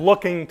I was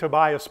looking to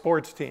buy a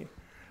sports team.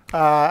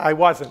 I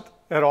wasn't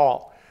at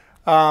all.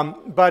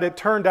 But it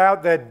turned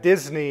out that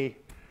Disney,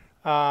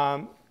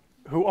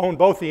 who owned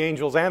both the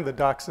Angels and the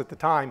Ducks at the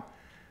time,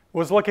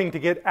 was looking to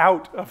get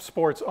out of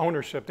sports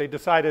ownership. They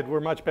decided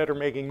we're much better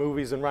making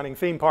movies and running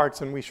theme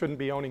parks, and we shouldn't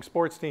be owning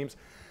sports teams.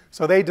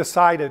 So they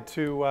decided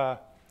to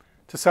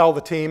sell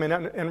the team.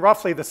 And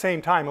roughly the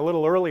same time, a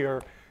little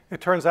earlier,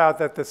 it turns out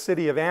that the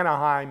city of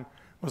Anaheim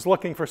was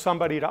looking for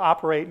somebody to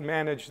operate and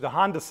manage the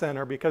Honda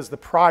Center because the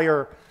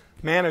prior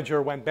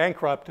manager went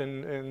bankrupt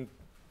and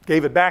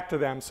gave it back to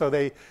them. So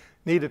they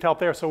needed help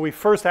there. So we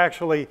first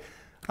actually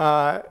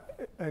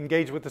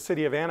engaged with the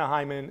city of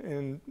Anaheim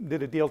and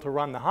did a deal to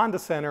run the Honda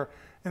Center.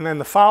 And then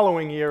the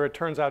following year, it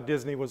turns out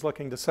Disney was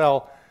looking to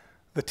sell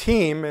the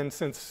team. And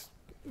since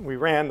we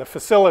ran the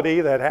facility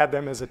that had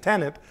them as a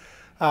tenant,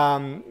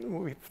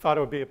 we thought it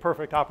would be a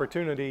perfect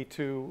opportunity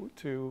to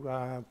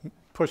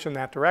push in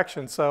that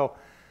direction. So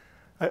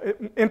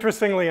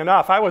Interestingly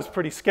enough, I was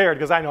pretty scared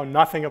because I know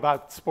nothing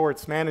about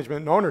sports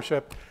management and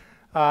ownership.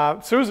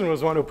 Susan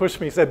was the one who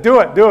pushed me, said, do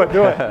it, do it,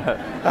 do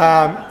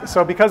it.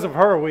 So because of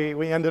her,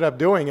 we ended up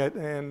doing it,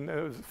 and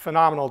it was a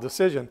phenomenal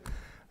decision.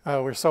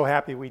 We're so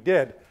happy we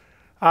did.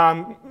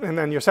 And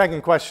then your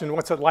second question,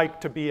 what's it like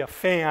to be a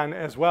fan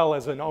as well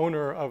as an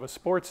owner of a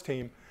sports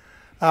team?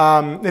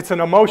 It's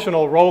an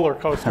emotional roller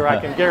coaster, I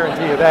can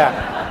guarantee you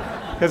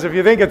that. Because if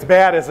you think it's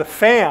bad as a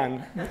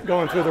fan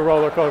going through the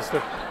roller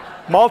coaster,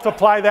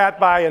 multiply that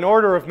by an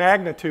order of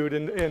magnitude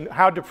and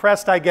how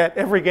depressed I get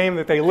every game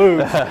that they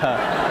lose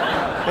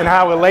and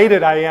how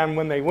elated I am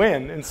when they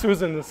win. And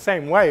Susan the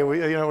same way.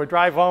 We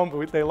drive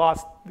home, they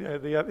lost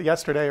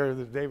yesterday or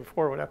the day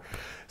before, whatever.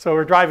 So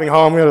we're driving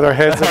home with our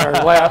heads in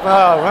our lap.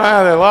 Oh,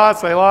 man,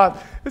 they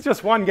lost. It's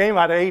just one game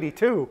out of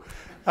 82.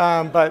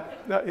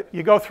 But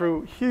you go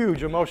through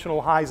huge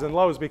emotional highs and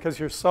lows because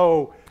you're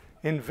so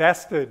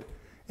invested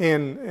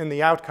in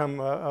the outcome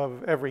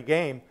of every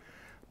game.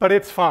 But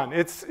it's fun.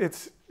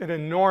 It's an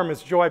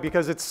enormous joy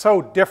because it's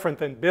so different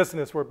than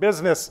business. Where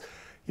business,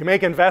 you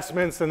make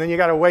investments and then you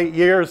got to wait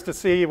years to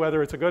see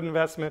whether it's a good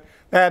investment,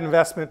 bad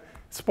investment.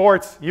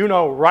 Sports, you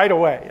know right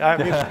away. I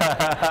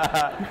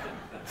mean,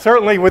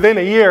 certainly within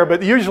a year,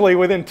 but usually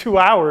within 2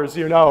 hours,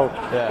 you know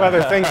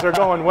whether things are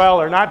going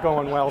well or not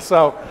going well.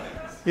 So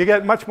you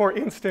get much more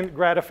instant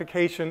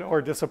gratification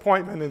or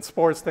disappointment in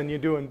sports than you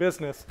do in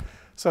business.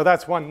 So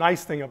that's one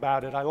nice thing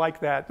about it. I like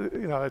that.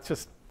 It's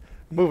just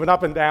moving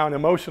up and down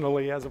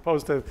emotionally as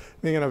opposed to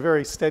being in a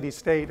very steady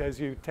state as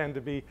you tend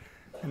to be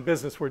in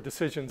business where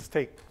decisions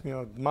take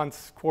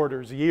months,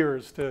 quarters,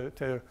 years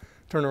to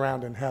turn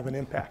around and have an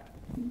impact.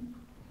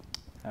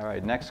 All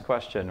right, next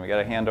question. We got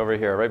a hand over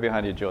here, right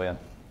behind you, Julian.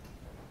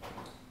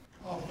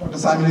 Dr.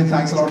 Samueli,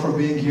 thanks a lot for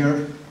being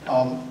here.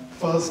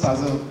 First,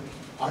 as an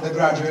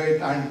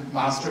undergraduate and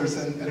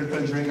master's in electrical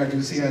engineering at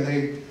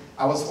UCI,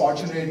 I was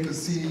fortunate to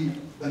see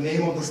the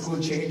name of the school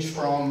change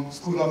from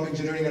School of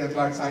Engineering and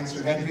Applied Science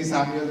to Henry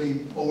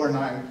Samueli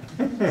overnight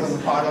as a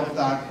part of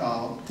that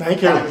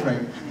time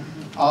frame.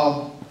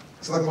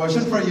 So the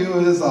question for you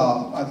is,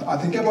 I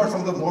think about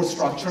some of the more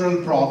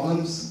structural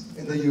problems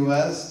in the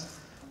US,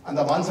 and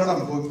the ones that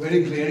are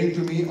very glaring to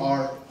me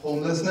are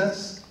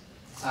homelessness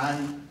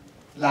and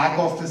lack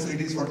of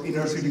facilities for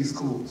inner city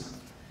schools.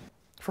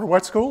 For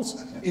what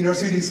schools? Inner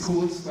city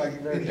schools.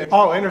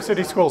 Inner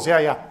city schools,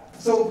 yeah.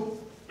 So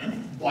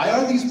why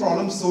are these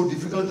problems so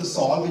difficult to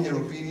solve in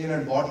your opinion,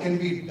 and what can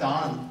be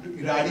done to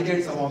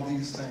eradicate some of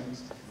these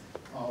things?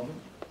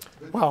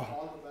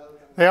 Well,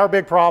 they are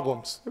big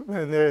problems.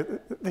 And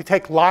they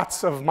take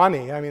lots of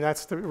money. I mean,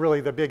 that's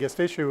really the biggest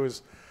issue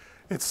is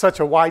it's such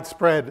a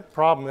widespread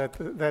problem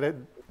that it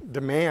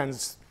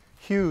demands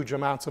huge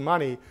amounts of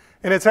money.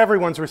 And it's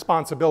everyone's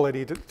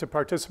responsibility to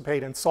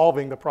participate in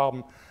solving the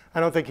problem. I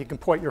don't think you can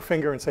point your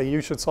finger and say, you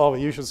should solve it,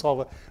 you should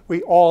solve it.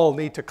 We all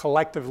need to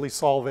collectively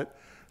solve it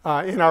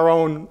in our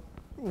own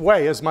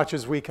way as much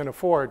as we can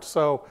afford.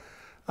 So,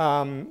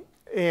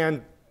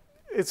 and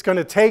it's going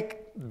to take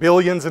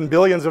billions and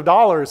billions of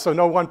dollars, so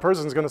no one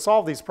person is going to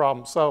solve these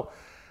problems. So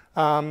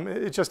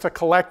it's just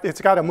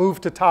it's got to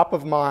move to top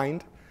of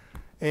mind,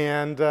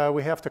 and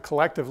we have to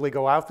collectively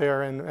go out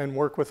there and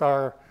work with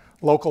our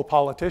local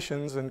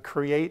politicians and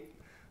create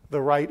the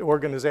right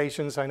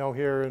organizations. I know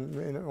here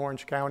in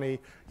Orange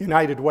County,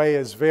 United Way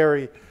is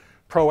very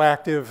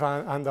proactive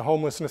on the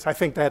homelessness. I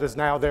think that is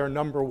now their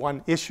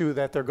 #1 issue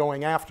that they're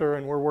going after,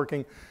 and we're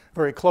working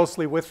very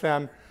closely with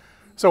them.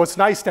 So it's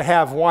nice to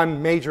have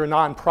one major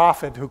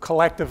nonprofit who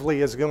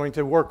collectively is going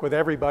to work with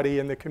everybody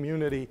in the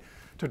community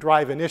to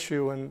drive an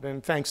issue,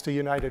 and thanks to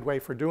United Way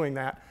for doing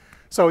that.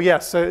 So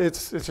yes,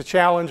 it's a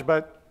challenge,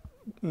 but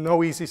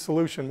no easy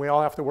solution. We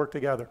all have to work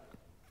together.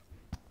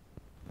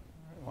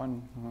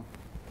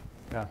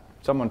 Yeah,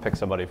 someone pick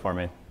somebody for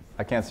me.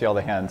 I can't see all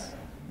the hands.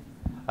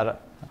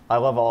 I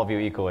love all of you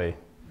equally.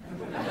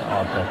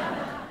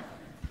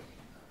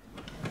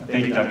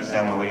 Thank you, Dr.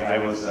 Samueli. I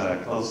was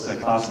close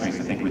classmates,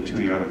 I think, with 2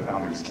 of your other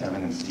founders,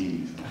 Kevin and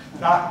Steve.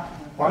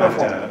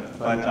 Wonderful.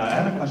 But I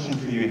have a question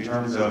for you in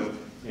terms of,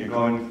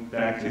 going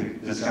back to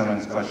this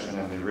gentleman's question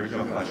and the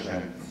original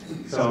question.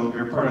 So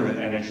you're part of the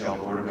NHL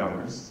Board of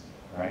Governors,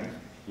 right?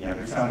 You have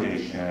your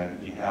foundation,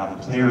 you have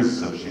the Players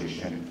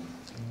Association.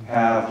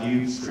 Have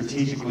you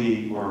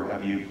strategically, or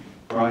have you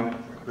broached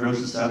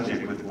the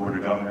subject with the Board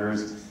of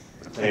Governors,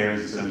 the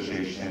Players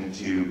Association,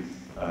 to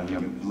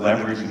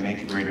leverage and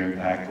make a greater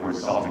impact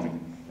towards solving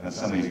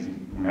some of these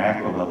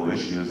macro level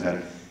issues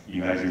that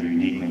you guys are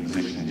uniquely in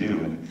position to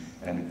do?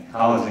 And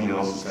how does any of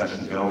those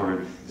discussions go,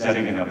 or is that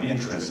even of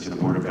interest to the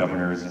Board of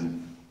Governors?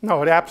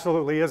 No, it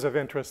absolutely is of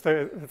interest.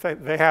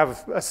 They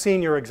have a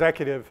senior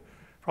executive,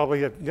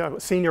 probably a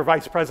senior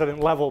vice president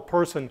level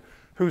person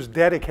who's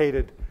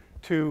dedicated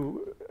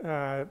to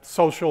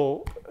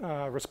social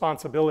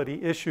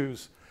responsibility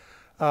issues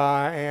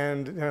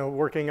and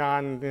working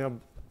on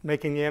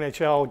making the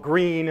NHL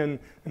green in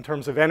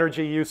terms of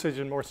energy usage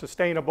and more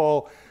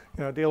sustainable,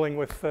 dealing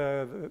with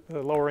the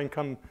lower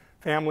income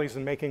families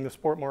and making the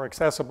sport more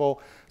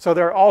accessible. So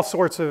there are all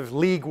sorts of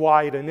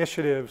league-wide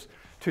initiatives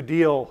to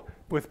deal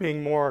with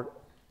being more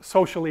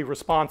socially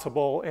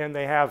responsible, and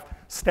they have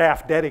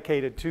staff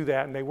dedicated to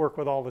that, and they work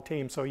with all the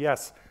teams. So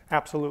yes,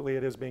 absolutely,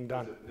 it is being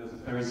done. Does the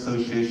Players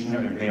Association,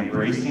 are they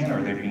embracing it, or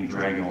are they being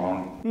dragged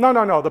along?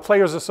 No. The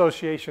Players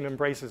Association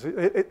embraces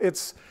it.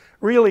 It's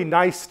really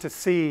nice to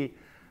see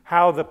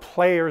how the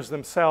players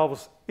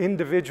themselves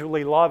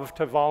individually love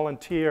to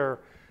volunteer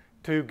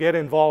to get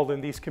involved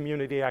in these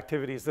community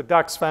activities. The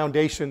Ducks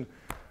Foundation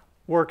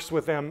works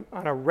with them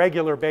on a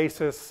regular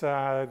basis.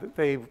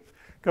 They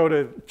go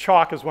to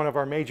Chalk as one of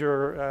our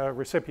major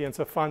recipients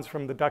of funds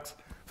from the Ducks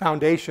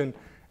Foundation,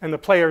 and the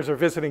players are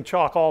visiting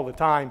Chalk all the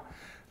time.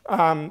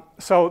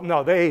 So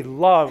no, they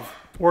love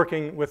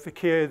working with the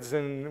kids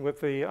and with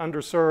the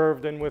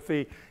underserved and with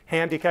the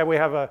handicapped. We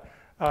have a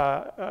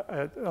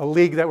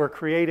league that we're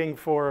creating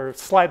for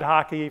sled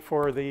hockey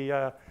for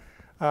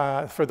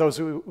those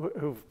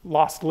who've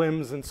lost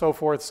limbs and so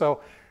forth. So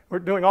we're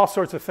doing all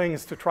sorts of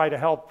things to try to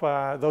help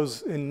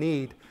those in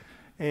need.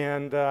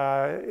 And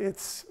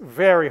it's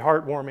very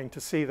heartwarming to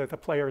see that the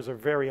players are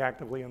very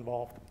actively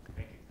involved.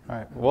 All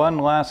right, one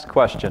last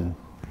question.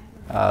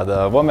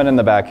 The woman in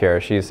the back here,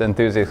 she's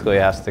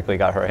enthusiastically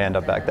got her hand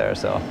up back there.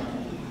 So.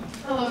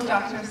 Hello,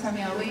 Dr.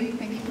 Samueli.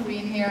 Thank you for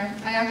being here.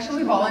 I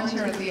actually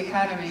volunteer at the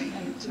Academy,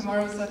 and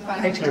tomorrow's the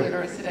financial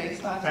literacy day,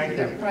 so I have to be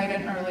there bright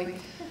and early.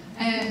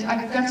 And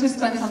I've got to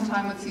spend some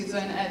time with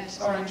Susan at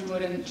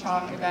Orangewood and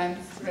Chalk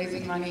events,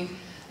 raising money.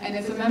 And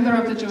as a member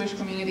of the Jewish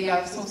community, I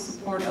also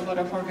support a lot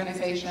of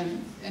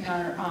organizations in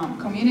our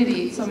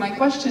community. So my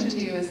question to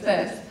you is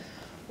this.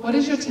 What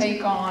is your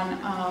take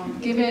on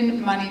giving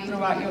money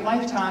throughout your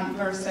lifetime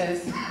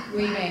versus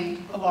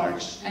leaving a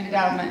large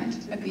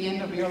endowment at the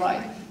end of your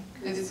life?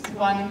 Is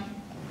one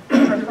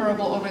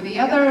preferable over the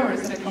other, or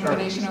is it a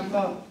combination of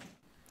both?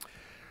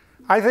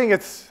 I think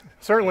it's,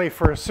 certainly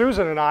for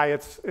Susan and I,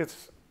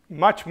 it's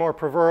much more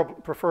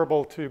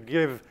preferable to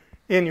give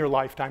in your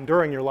lifetime,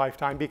 during your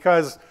lifetime,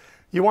 because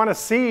you want to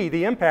see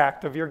the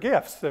impact of your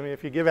gifts. I mean,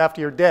 if you give after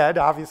you're dead,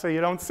 obviously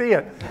you don't see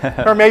it.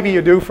 Or maybe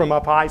you do from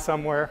up high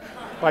somewhere.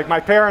 Like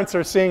my parents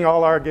are seeing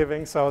all our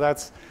giving, so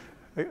that's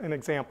an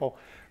example.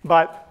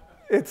 But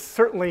it's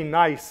certainly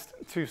nice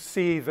to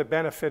see the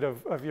benefit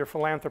of your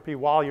philanthropy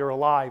while you're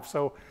alive.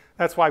 So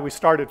that's why we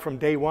started from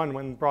day one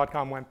when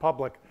Broadcom went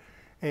public.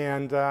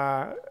 And,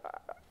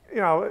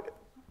 you know,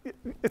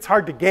 it's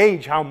hard to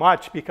gauge how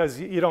much because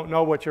you don't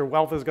know what your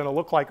wealth is going to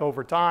look like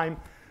over time,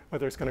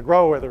 whether it's going to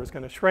grow, whether it's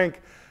going to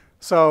shrink.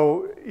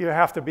 So you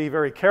have to be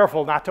very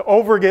careful not to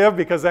overgive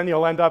because then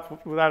you'll end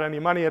up without any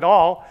money at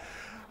all.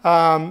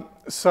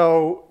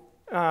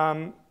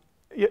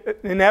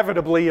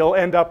 Inevitably, you'll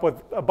end up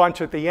with a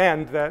bunch at the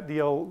end that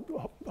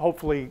you'll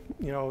hopefully,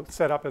 you know,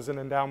 set up as an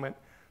endowment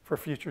for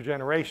future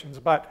generations.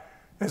 But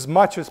as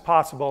much as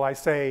possible, I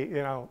say,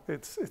 you know,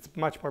 it's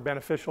much more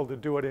beneficial to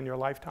do it in your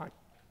lifetime.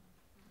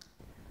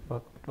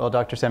 Well,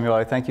 Dr.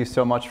 Samueli, thank you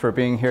so much for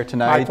being here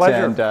tonight. My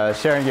pleasure. And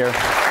sharing your...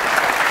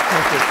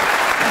 Thank you.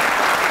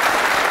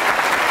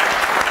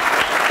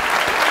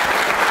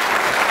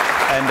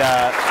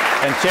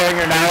 And sharing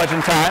your knowledge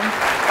and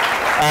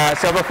time.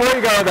 So before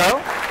you go,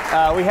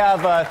 though, we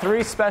have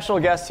three special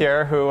guests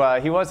here who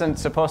he wasn't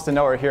supposed to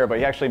know are here, but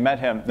he actually met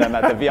them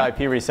at the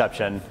VIP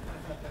reception.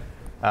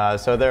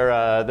 So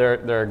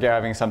they're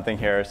grabbing something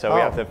here, so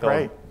we have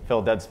to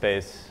fill dead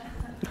space.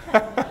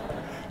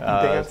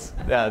 Dance.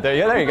 Yeah,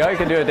 there you go. You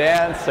can do a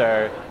dance,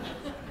 or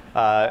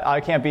I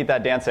can't beat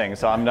that dancing,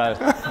 so I'm not.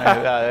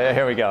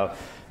 Here we go.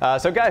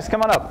 So guys,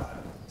 come on up.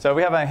 So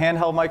we have a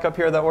handheld mic up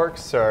here that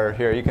works, or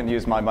here you can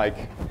use my mic.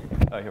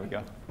 Oh, here we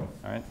go.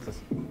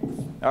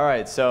 All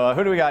right. So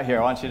who do we got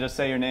here? Why don't you just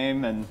say your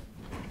name and.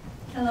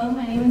 Hello,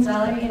 my name is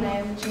Valerie, and I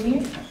am a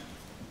junior.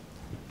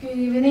 Good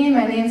evening.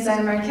 My name is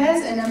Zan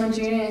Marquez, and I'm a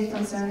junior in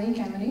Samueli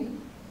Academy.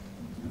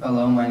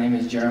 Hello, my name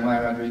is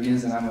Jeremiah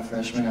Rodriguez, and I'm a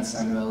freshman at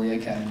Samueli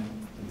Academy.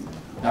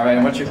 All right,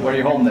 and what are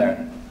you holding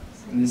there?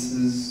 And this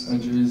is a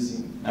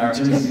jersey. A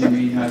jersey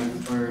we have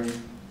for...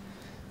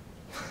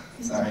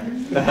 Sorry.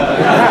 I'm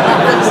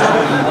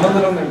a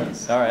little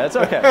nervous. All right, that's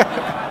okay.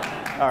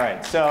 All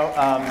right, so...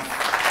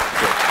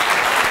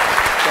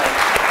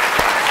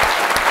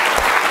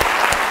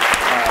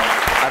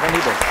 I don't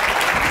need this.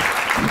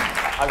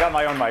 I've got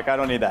my own mic. I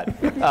don't need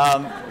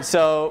that.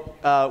 So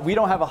we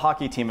don't have a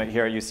hockey team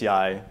here at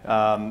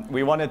UCI.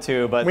 We wanted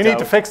to, but... We need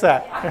to fix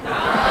that.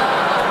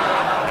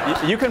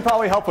 You can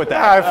probably help with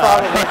that. Yeah, I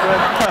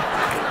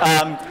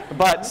probably could.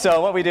 But so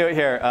what we do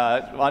here,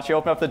 why don't you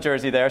open up the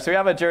jersey there? So we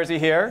have a jersey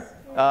here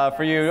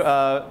for you,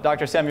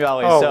 Dr.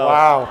 Samueli. Oh, so,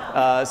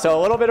 wow. So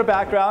a little bit of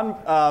background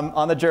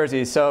on the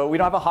jersey. So we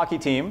don't have a hockey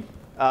team,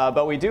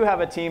 but we do have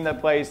a team that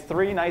plays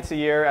 3 nights a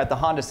year at the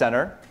Honda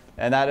Center.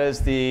 And that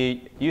is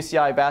the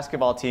UCI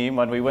basketball team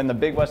when we win the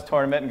Big West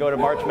tournament and go to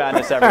March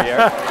Madness every year.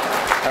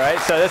 All right,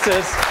 so this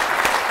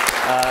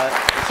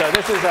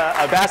is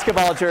a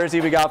basketball jersey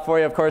we got for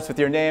you, of course, with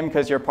your name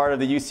because you're part of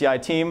the UCI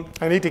team.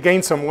 I need to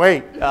gain some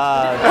weight.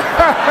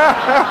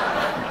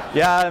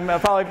 Yeah, and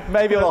probably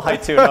maybe a little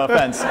height too, no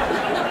offense.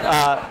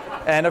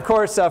 And of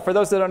course, for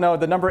those that don't know,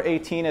 the number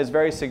 18 is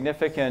very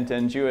significant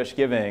in Jewish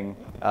giving.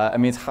 It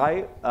means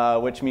chai,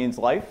 which means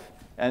life.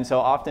 And so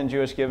often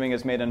Jewish giving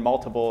is made in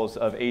multiples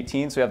of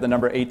 18. So we have the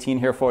number 18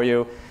 here for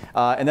you.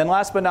 And then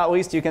last but not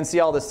least, you can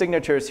see all the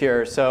signatures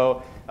here.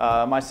 So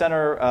my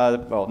center,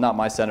 well, not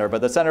my center,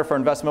 but the Center for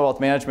Investment Wealth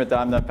Management that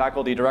I'm the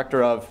faculty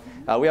director of,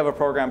 we have a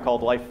program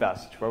called Life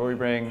Fest, where we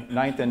bring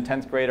 9th and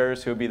 10th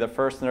graders who would be the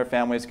first in their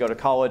families to go to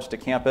college, to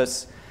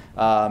campus.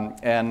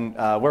 And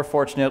we're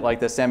fortunate, like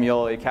the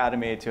Samueli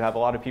Academy, to have a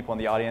lot of people in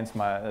the audience,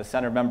 the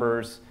center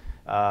members,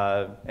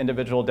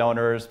 individual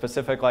donors.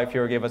 Pacific Life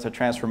Hero gave us a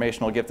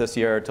transformational gift this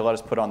year to let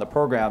us put on the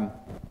program.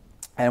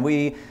 And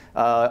we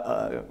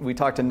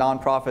talked to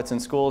nonprofits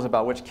and schools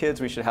about which kids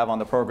we should have on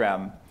the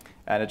program.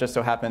 And it just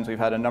so happens we've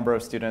had a number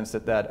of students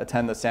that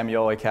attend the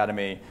Samueli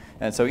Academy.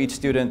 And so each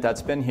student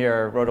that's been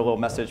here wrote a little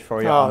message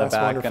for you on the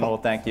back, wonderful. And a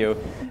little thank you.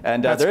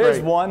 And there great. is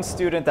one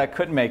student that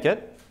couldn't make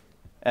it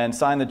and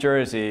signed the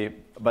jersey,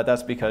 but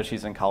that's because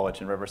she's in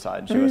college in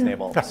Riverside. She was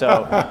able.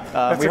 So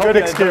That's we a hope good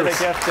you enjoyed the excuse.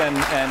 gift. And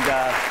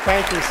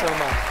Thank you so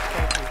much.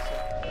 Thank you.